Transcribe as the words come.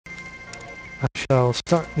I shall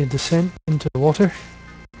start the descent into the water.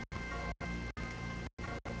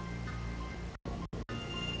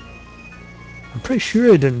 I'm pretty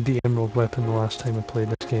sure I didn't beat Emerald Weapon the last time I played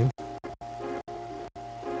this game.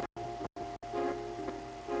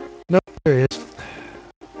 Nope, there he is.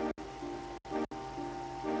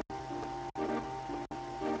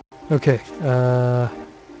 Okay,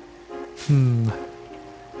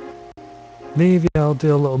 maybe I'll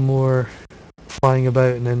do a little more flying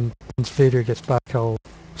about, and then once Vader gets back I'll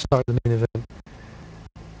start the main event.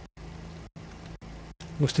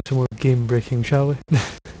 Let's do some more game breaking, shall we?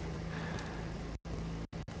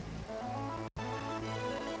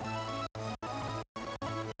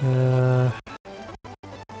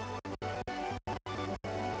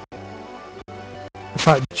 In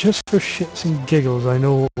fact, just for shits and giggles, I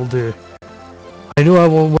know what we'll do. I know I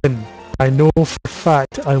won't win. I know for a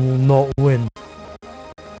fact I will not win.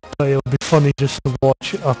 But it'll be funny just to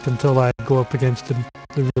watch up until I go up against the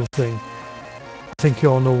real thing. I think you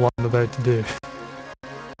all know what I'm about to do.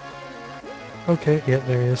 Okay, yeah,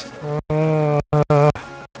 there he is.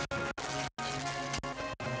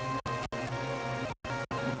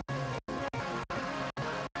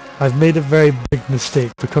 I've made a very big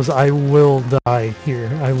mistake because I will die here.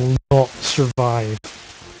 I will not survive.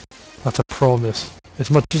 That's a promise.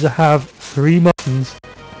 As much as I have 3 muffins,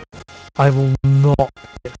 I will not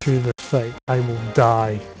get through this fight. I will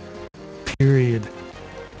die. Period.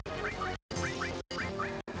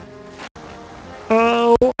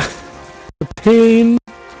 Oh! The pain!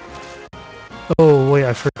 Oh wait,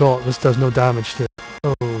 I forgot. This does no damage to it.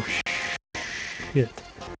 Oh shit.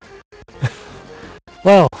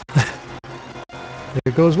 Well,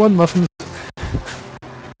 there goes one Muffins.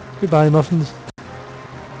 Goodbye, Muffins.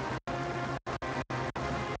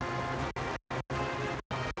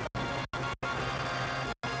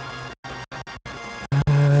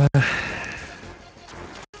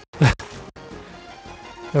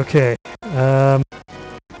 Okay.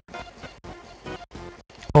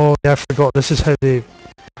 Oh yeah, I forgot. This is how they...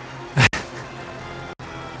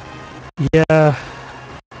 Yeah,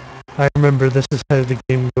 I remember this is how the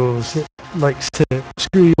game goes. It likes to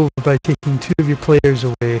screw you over by taking 2 of your players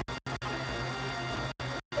away.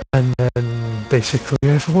 And then basically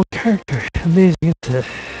you have 1 character. Amazing, isn't it?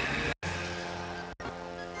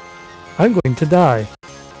 I'm going to die.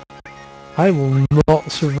 I will not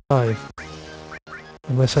survive.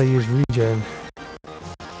 Unless I use regen.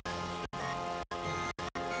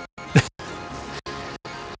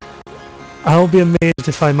 I'll be amazed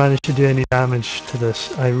if I manage to do any damage to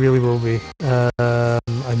this. I really will be. I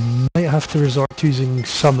might have to resort to using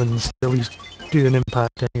summons to at least do an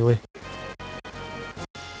impact anyway.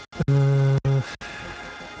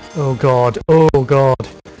 Oh god. Oh god.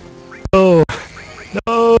 Oh!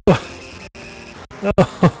 No! No!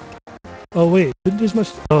 Oh wait, didn't do as much...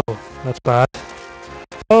 Oh, that's bad.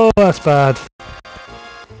 Oh, that's bad.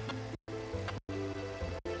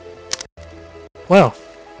 Well.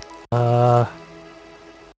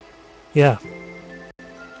 Yeah.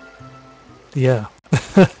 Yeah.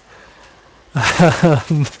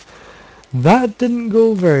 That didn't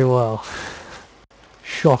go very well.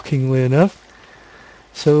 Shockingly enough.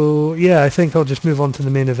 So, yeah, I think I'll just move on to the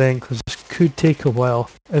main event, because this could take a while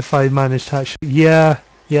if I manage to actually... Yeah,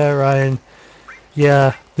 Ryan.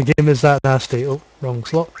 Yeah, the game is that nasty. Oh, wrong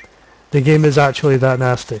slot. The game is actually that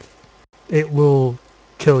nasty. It will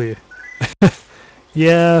kill you.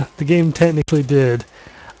 Yeah, the game technically did.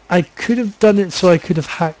 I could have done it so I could have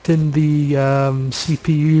hacked in the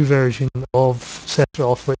CPU version of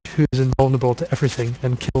Sephiroth, who is invulnerable to everything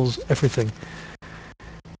and kills everything.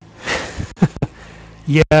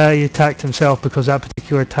 Yeah, he attacked himself because that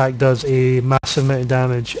particular attack does a massive amount of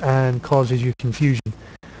damage and causes you confusion.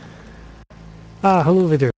 Ah, hello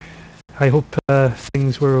Vader. I hope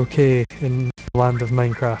things were okay in the land of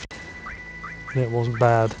Minecraft. And it wasn't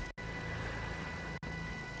bad.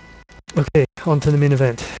 Okay, on to the main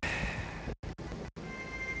event.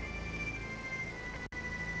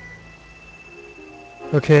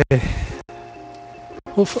 Okay.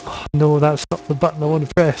 Oh no, that's not the button I want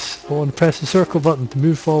to press. I want to press the circle button to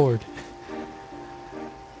move forward.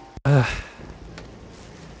 Oh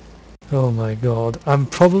my god. I'm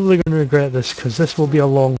probably going to regret this because this will be a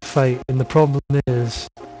long fight, and the problem is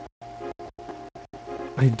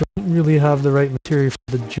I don't really have the right material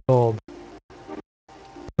for the job.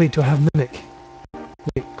 Wait, do I have Mimic?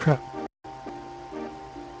 Wait, crap.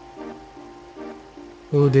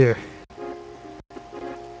 Oh dear.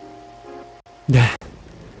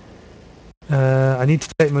 I need to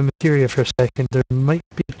check my materia for a second. There might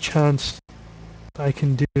be a chance I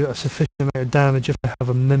can do a sufficient amount of damage if I have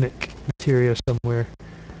a Mimic materia somewhere.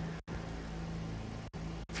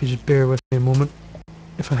 if you just bear with me a moment.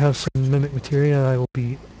 If I have some mimic material, I will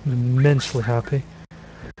be immensely happy.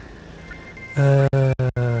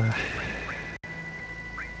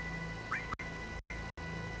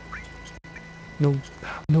 No,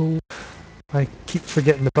 no. I keep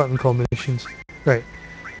forgetting the button combinations. Right.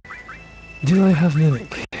 Do I have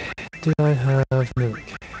mimic? Do I have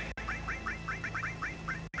mimic?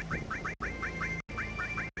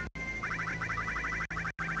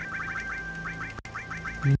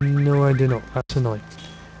 No, I do not. That's annoying.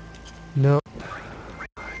 No.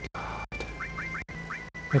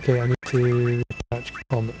 Okay, I need to attach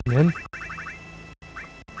combat again.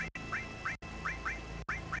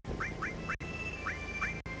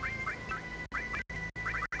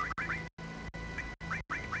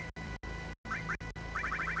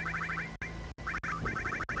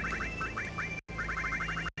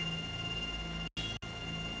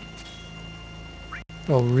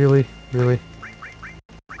 Oh, really? Really?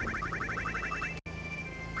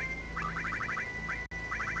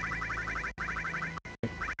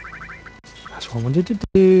 That's what I wanted to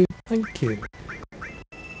do. Thank you.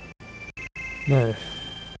 Now,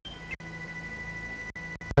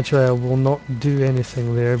 actually I will not do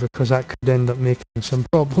anything there because that could end up making some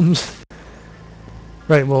problems.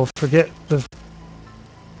 Right, well, forget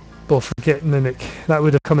mimic. That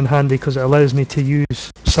would have come in handy because it allows me to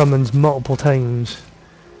use summons multiple times.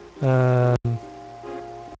 I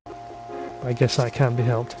guess that can't be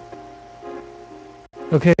helped.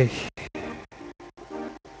 Okay.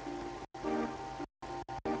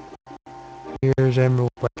 Here's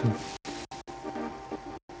Emerald Weapon.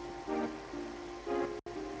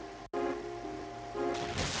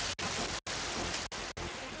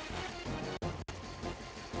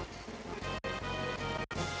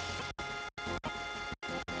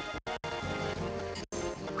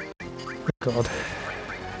 God.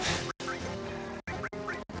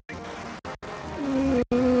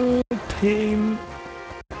 Pain.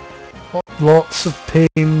 Lots of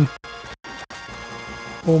pain.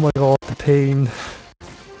 Oh my god, the pain.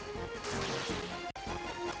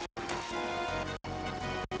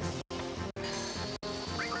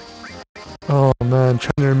 Oh man,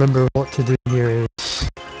 trying to remember what to do here is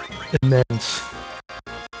immense.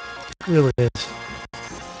 It really is.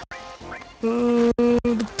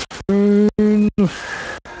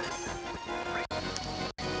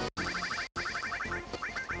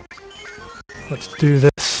 Let's do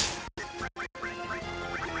this.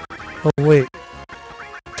 Oh wait.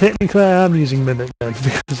 Technically I am using Mimic then,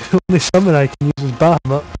 because the only summon I can use is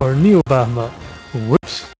Bahamut, or Neo Bahamut.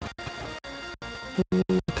 Whoops.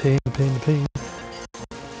 Pain, pain, pain.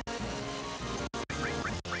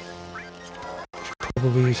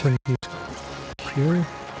 Probably use him to use Cure.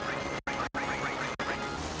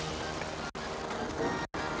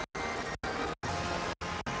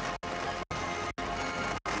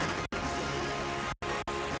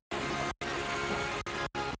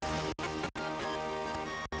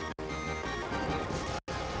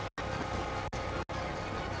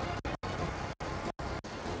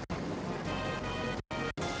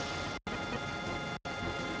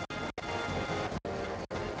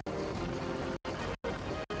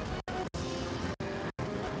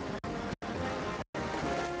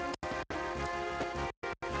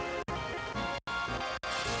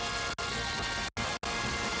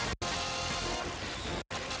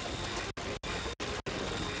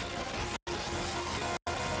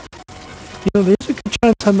 You know, there's a good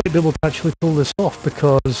chance I might be able to actually pull this off,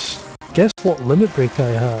 because guess what limit break I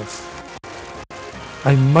have?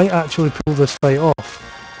 I might actually pull this fight off.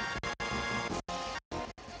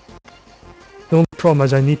 The only problem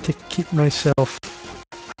is I need to keep myself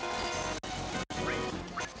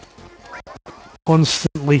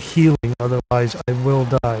constantly healing, otherwise I will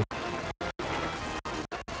die.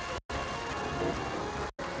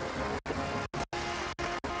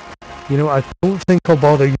 You know, I don't think I'll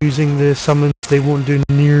bother using the summons, they won't do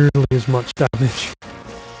nearly as much damage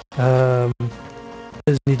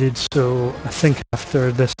as needed, so I think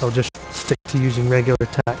after this I'll just stick to using regular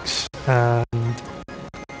attacks and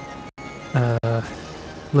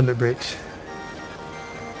limit breaks.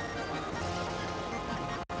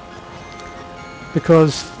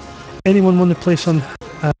 Because anyone want to place on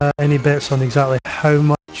any bets on exactly how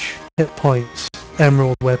much hit points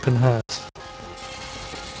Emerald Weapon has?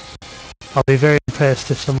 I'll be very impressed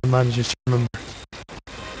if someone manages to remember.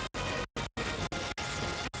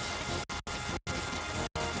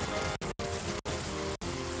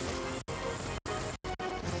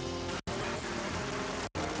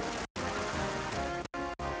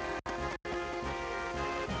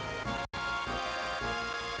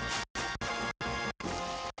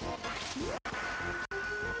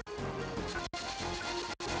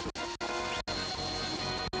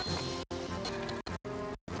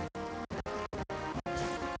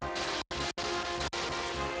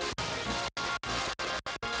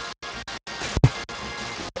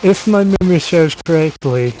 If my memory serves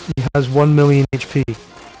correctly, he has 1 million HP.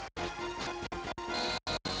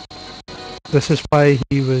 This is why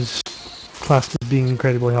he was classed as being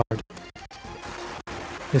incredibly hard.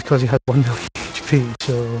 It's because he had 1 million HP,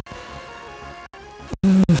 so...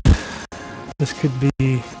 This could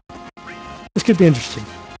be interesting.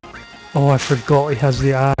 Oh, I forgot he has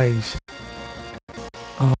the eyes.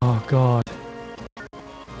 Oh, God.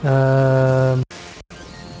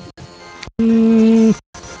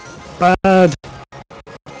 Bad.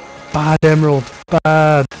 Bad, Emerald.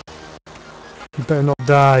 Bad. You better not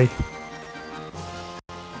die.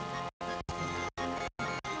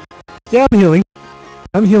 Yeah, I'm healing.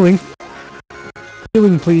 I'm healing.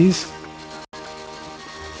 Healing, please.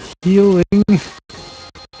 Healing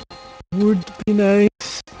would be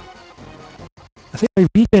nice. I think my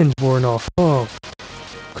regen's worn off. Oh,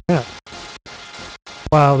 crap.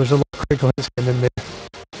 Wow, there's a lot of critical hits getting in there.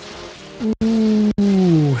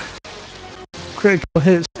 Ooh. Critical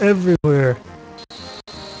hits everywhere.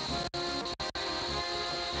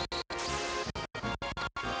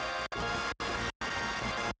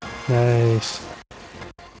 Nice.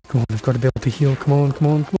 Come on, I've got to be able to heal. Come on, come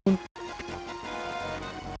on, come on.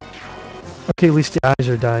 Okay, at least the eyes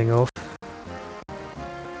are dying off.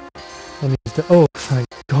 Oh, thank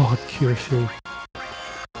God, Cure 3.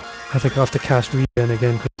 I think I'll have to cast Regen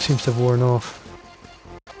again because it seems to have worn off.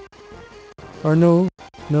 Or no.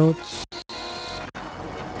 No, it's...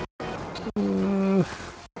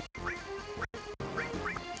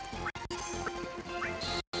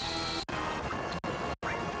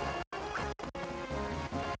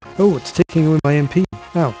 Oh, it's taking away my MP.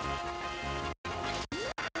 Ow.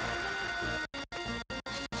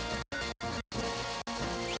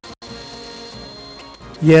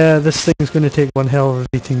 Yeah, this thing's going to take one hell of a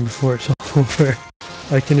beating before it's all over.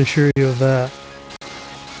 I can assure you of that.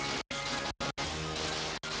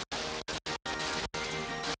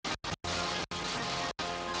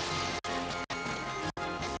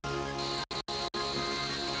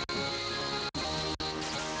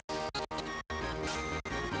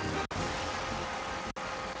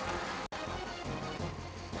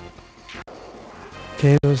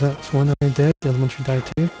 Okay, that's one eye dead, the other one should die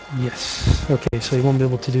too. Yes. Okay, so he won't be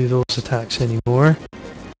able to do those attacks anymore.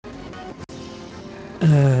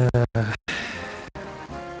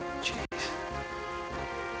 Jeez.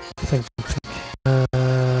 Think.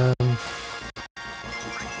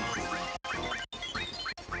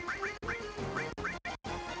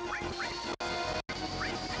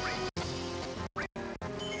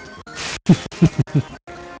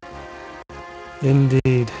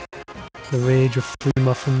 Indeed. The rage of 3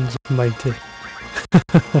 muffins is mighty.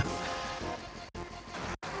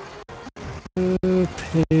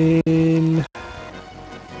 Pain.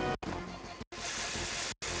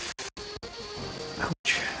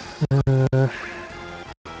 Ouch. Do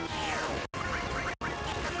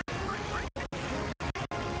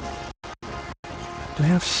I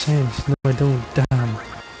have sense? No, I don't. Damn.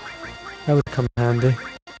 That would come handy.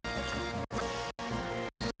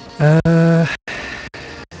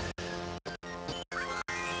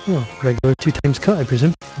 Well, regular 2 times cut, I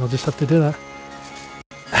presume. I'll just have to do that.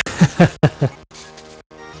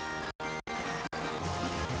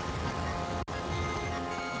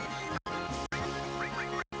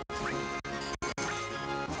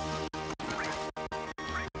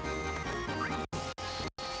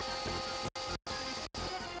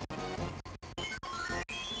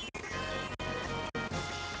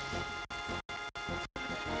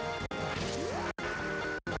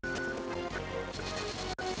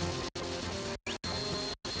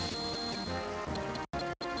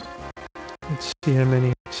 Let's see how many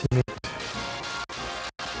hits he made.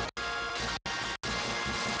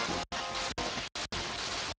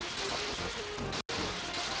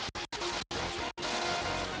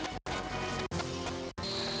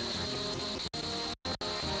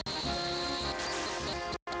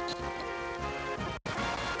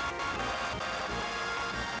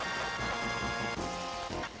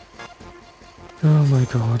 Oh my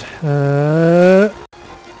god.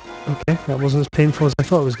 Okay, that wasn't as painful as I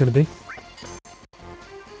thought it was going to be.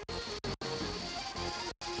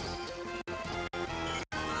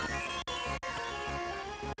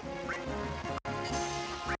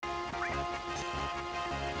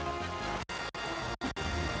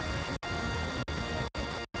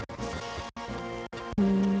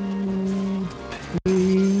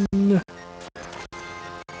 Pain.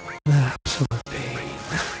 Absolute pain.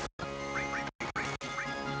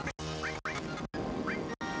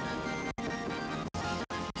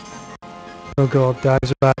 Oh god, the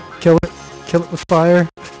eyes are back. Kill it. Kill it with fire.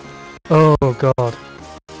 Oh god.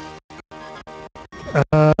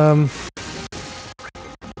 Um,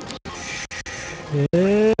 shit.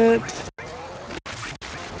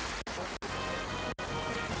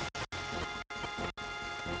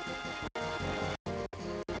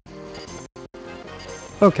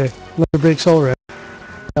 Okay, lever brakes all right.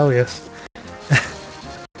 Hell yes.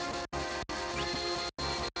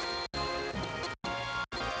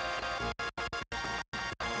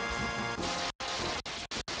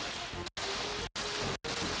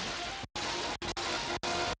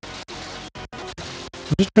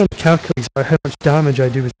 I'm just trying to calculate how much damage I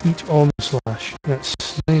do with each on slash. That's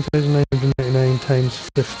 9,999 times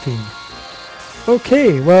 15.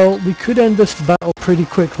 Okay, well, we could end this battle pretty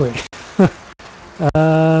quickly.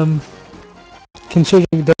 um, Considering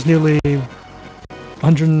it does nearly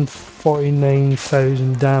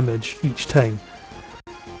 149,000 damage each time.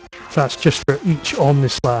 That's just for each on the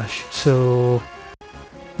slash, so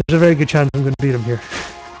there's a very good chance I'm going to beat him here.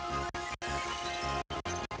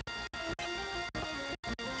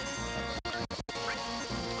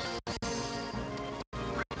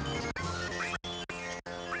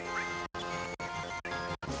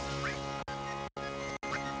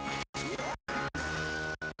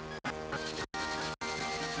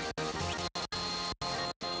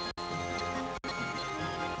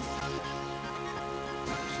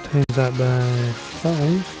 Times that by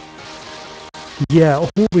 5. Yeah,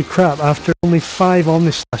 holy crap, after only 5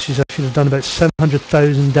 Omni Slashes I should have done about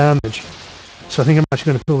 700,000 damage. So I think I'm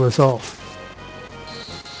actually going to pull this off.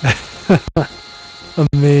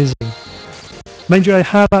 Amazing. Mind you, I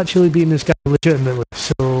have actually beaten this guy legitimately,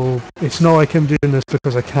 so it's not like I'm doing this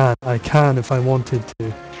because I can't. I can if I wanted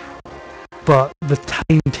to. But the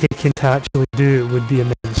time taken to actually do it would be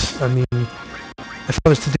immense. I mean, if I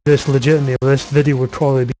was to do this legitimately, this video would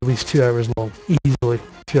probably be at least 2 hours long. Easily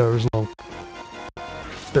 2 hours long.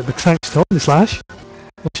 But thanks to Omni Slash,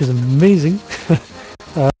 which is amazing,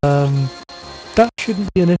 that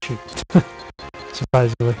shouldn't be an issue,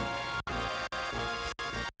 surprisingly.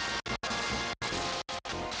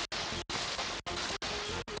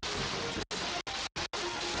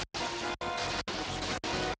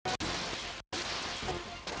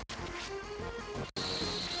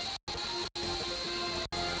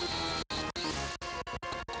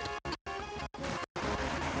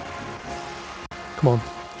 Come on,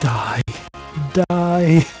 die,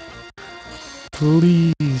 die,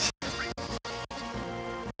 please.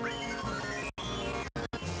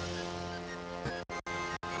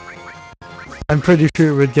 I'm pretty sure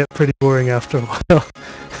it would get pretty boring after a while.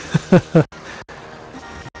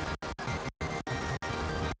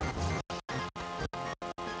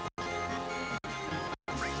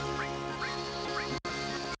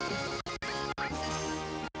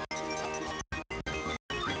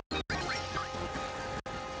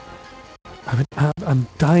 I'm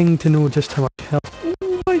dying to know just how much health.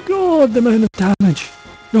 Oh my god, the amount of damage!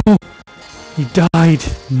 No! He died!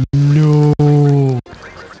 No!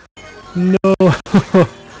 No!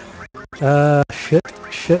 Shit,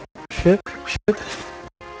 shit, shit, shit.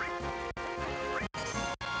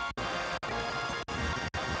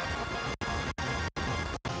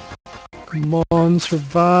 Come on,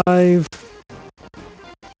 survive!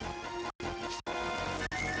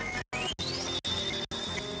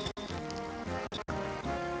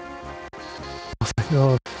 Oh my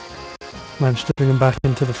god. Managed to bring him back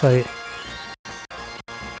into the fight.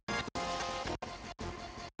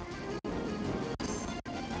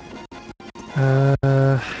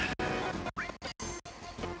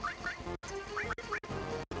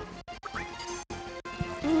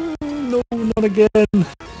 No, not again!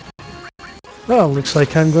 Well, looks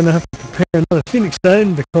like I'm going to have to prepare another Phoenix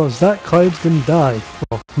down because that cloud's going to die.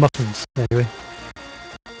 Well, Muffins, anyway.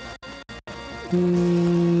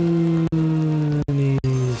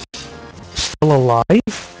 He's still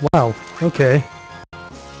alive? Wow, okay.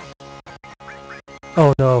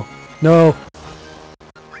 Oh no. No!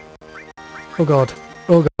 Oh god.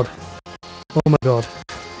 Oh god. Oh my god.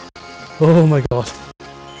 Oh my god.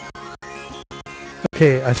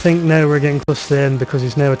 Okay, I think now we're getting close to the end because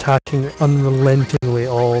he's now attacking unrelentingly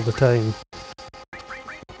all the time.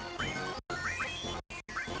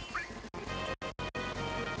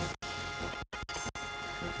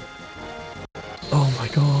 Oh my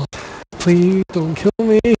god. Please don't kill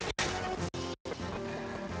me!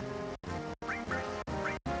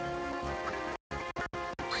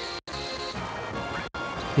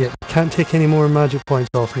 Yeah, can't take any more magic points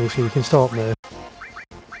off me, so you can stop now.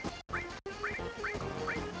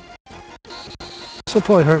 This will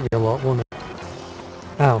probably hurt me a lot, won't it?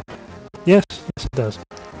 Ow. Yes, yes it does.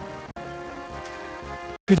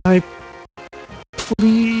 Could I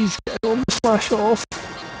please get on the slash off?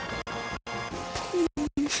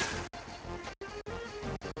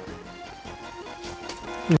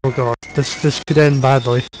 Oh god, this could end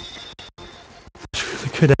badly. This really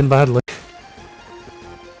could end badly.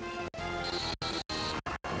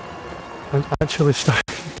 I'm actually starting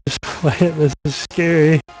to sweat. This is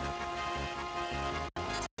scary.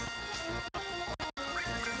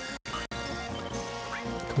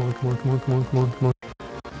 Come on, come on, come on, come on, come on, come on.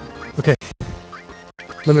 Okay.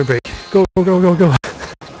 Limit break. Go, go, go, go, go.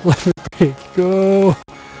 Limit break. Go.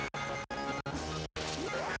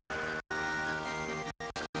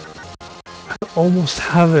 I almost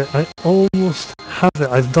have it. I almost have it.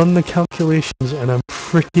 I've done the calculations and I'm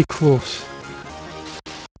pretty close.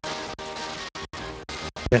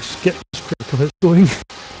 Yes, get this critical hit going.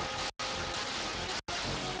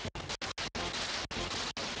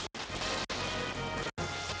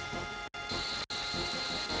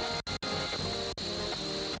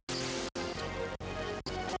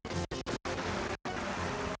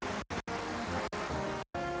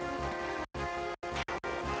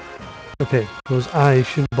 Okay, those eyes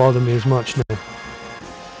shouldn't bother me as much now.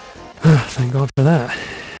 Thank God for that.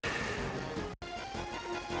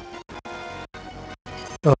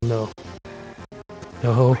 Oh no.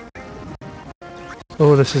 No.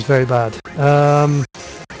 Oh, this is very bad.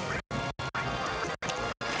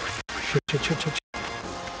 Shit, shit, shit, shit.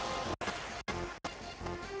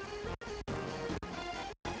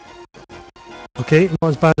 Okay, not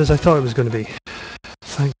as bad as I thought it was going to be.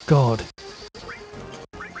 Thank God.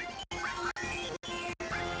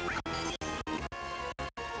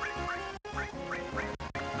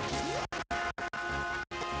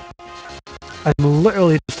 I'm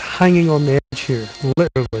literally just hanging on the edge here.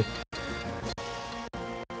 Literally.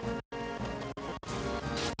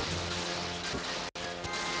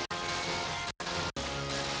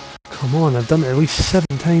 Come on, I've done it at least 7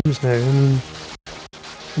 times now. I mean,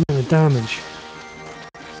 amount of damage.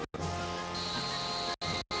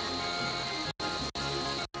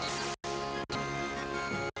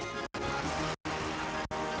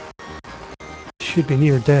 Should be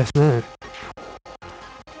near death now.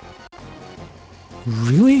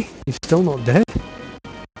 Really? He's still not dead?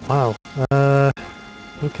 Wow.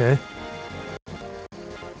 Okay.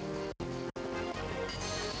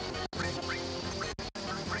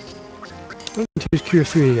 I'm going to use Cure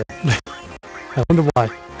 3 again. I wonder why.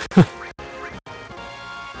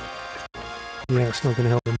 Yeah, it's not going to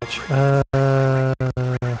help me much.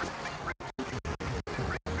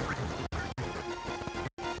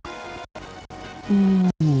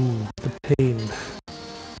 Ooh, the pain.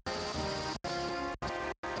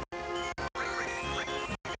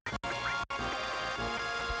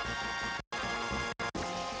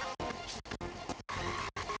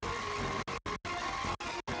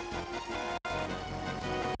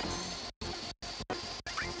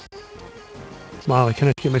 Wow, I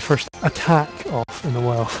can't get my first attack off in a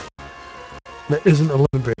while. That isn't a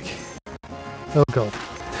limit break. Oh god.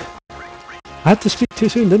 I had to speak too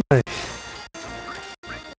soon, didn't I?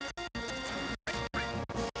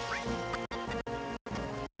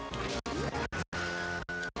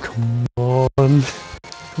 Come on.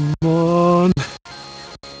 Come on.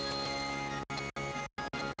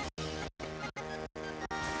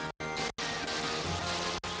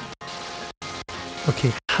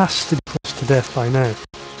 Okay, has to be close to death by now.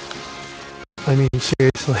 I mean,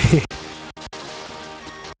 seriously.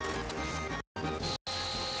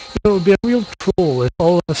 It would be a real troll if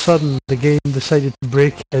all of a sudden the game decided to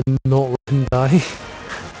break and not let him die.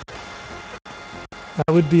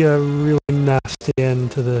 That would be a really nasty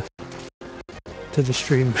end to the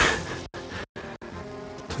stream.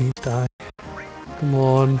 Please die. Come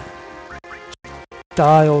on.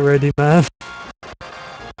 Die already, man.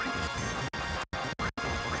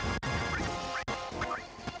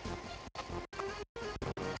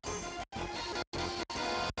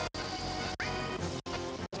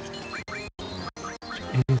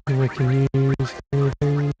 Anything I can use?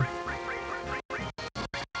 Anything?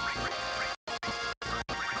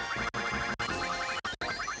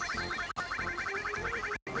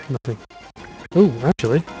 Nothing. Oh,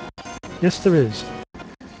 actually. Yes, there is.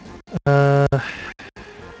 I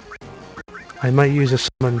might use a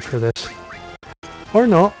summon for this. Or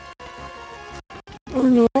not. Or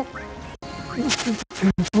not. This could be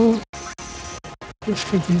painful. This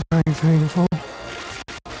could be very painful.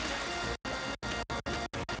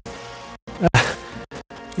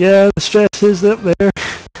 Yeah, the stress is up there.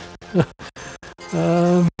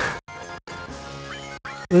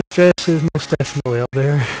 The stress is most definitely up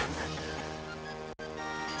there.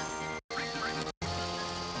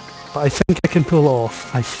 But I think I can pull it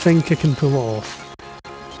off. I think I can pull it off.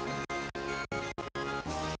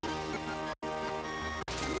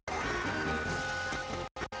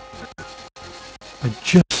 I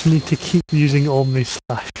just need to keep using Omni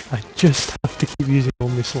Slash. I just have to keep using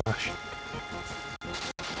Omni Slash.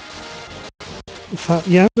 In fact,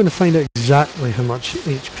 yeah, I'm going to find out exactly how much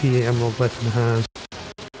HP Emerald Weapon has.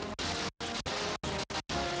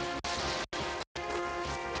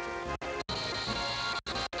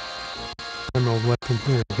 Emerald Weapon,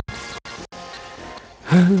 here we go.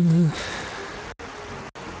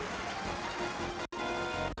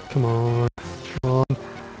 Come on, come on.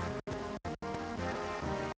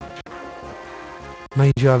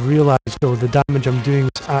 Mind you, I've realised though the damage I'm doing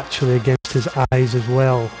is actually against his eyes as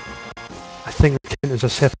well. I think it counts as a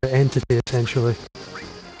separate entity essentially.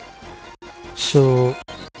 So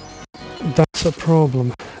that's a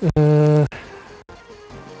problem.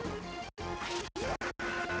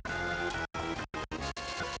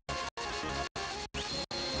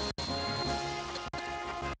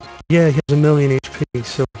 Yeah, he has 1,000,000 HP,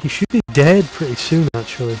 so he should be dead pretty soon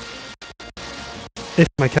actually. If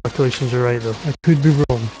my calculations are right though. I could be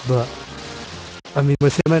wrong, but I mean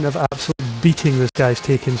with the amount of absolute beating this guy's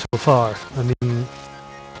taken so far, I mean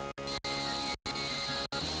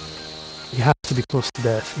he has to be close to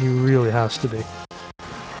death. He really has to be.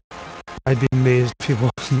 I'd be amazed if he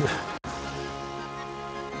wasn't.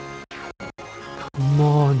 Come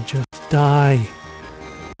on, just die.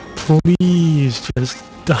 Please, just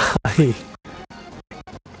die.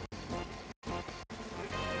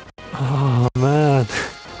 Oh man.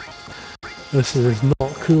 This is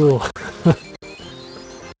not cool.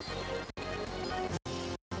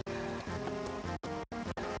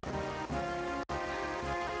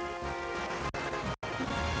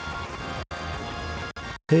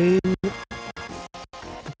 Pain.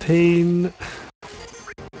 Pain.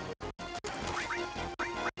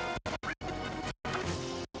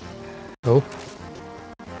 Oh.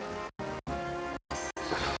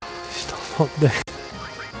 Still not dead.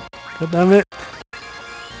 God damn it.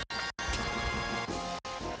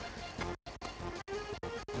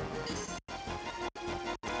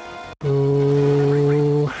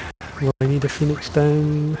 Oh. Well, I need a Phoenix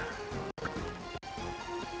down.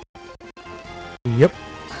 Yep.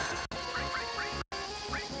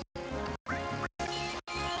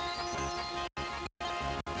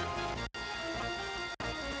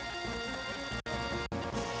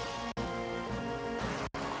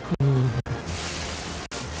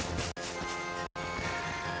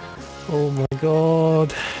 Oh my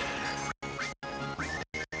god.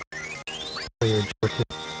 Oh, you're joking.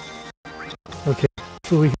 Okay,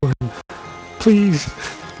 fully heal him. Please.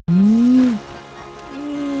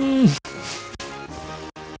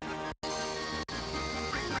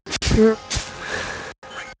 Shit.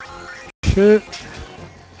 Shit.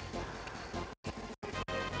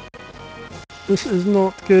 This is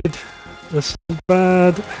not good. This is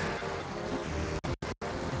bad.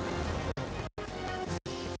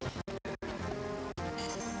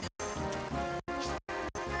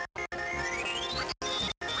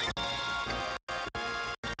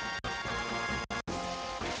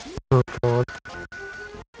 Oh god.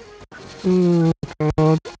 Oh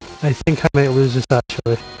god. I think I might lose this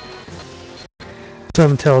actually.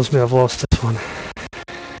 Something tells me I've lost this one.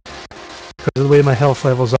 Because the way my health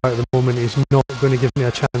levels are at the moment, he's not going to give me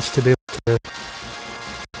a chance to be able to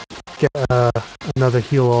get another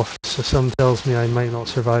heal off. So something tells me I might not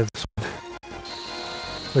survive this one.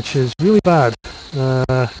 Which is really bad.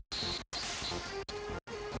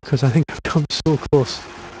 Because I think I've come so close.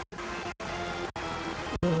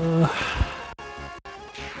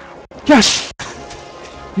 Yes!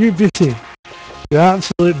 You beauty! You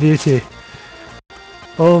absolute beauty!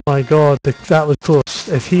 Oh my god, that was close.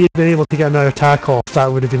 If he had been able to get another attack off, that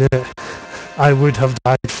would have been it. I would have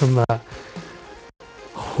died from that.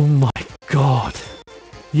 Oh my god.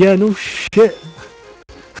 Yeah, no shit.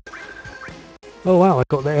 Oh wow, I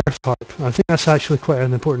got the earth harp. I think that's actually quite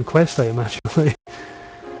an important quest item actually.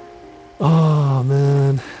 Oh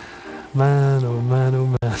man. Man, oh man,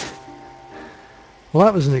 oh man. Well,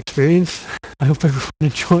 that was an experience. I hope everyone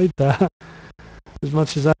enjoyed that as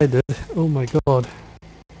much as I did. Oh my god.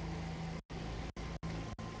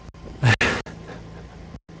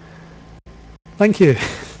 Thank you.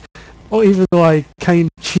 Oh, even though I kind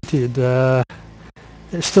of cheated,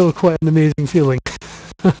 it's still quite an amazing feeling.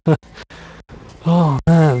 Oh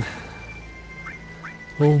man.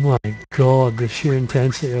 Oh my god, the sheer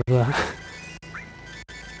intensity of that.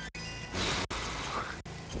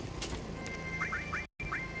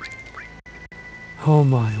 Oh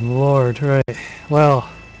my lord, right. Well,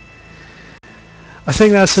 I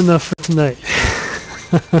think that's enough for tonight.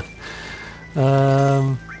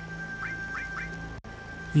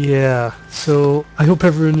 Yeah, so I hope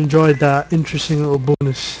everyone enjoyed that interesting little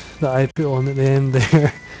bonus that I put on at the end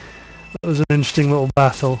there. That was an interesting little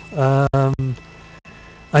battle.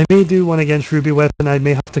 I may do one against Ruby Weapon. I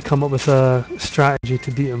may have to come up with a strategy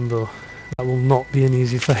to beat him though. That will not be an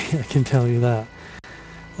easy fight, I can tell you that.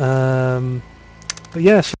 But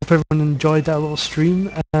yes, hope everyone enjoyed that little stream,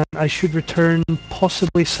 and I should return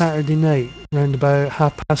possibly Saturday night, around about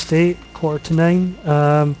 8:30,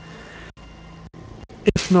 8:45.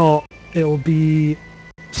 If not, it'll be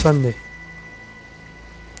Sunday.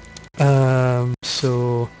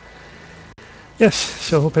 So yes,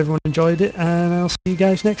 so hope everyone enjoyed it, and I'll see you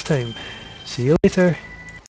guys next time. See you later.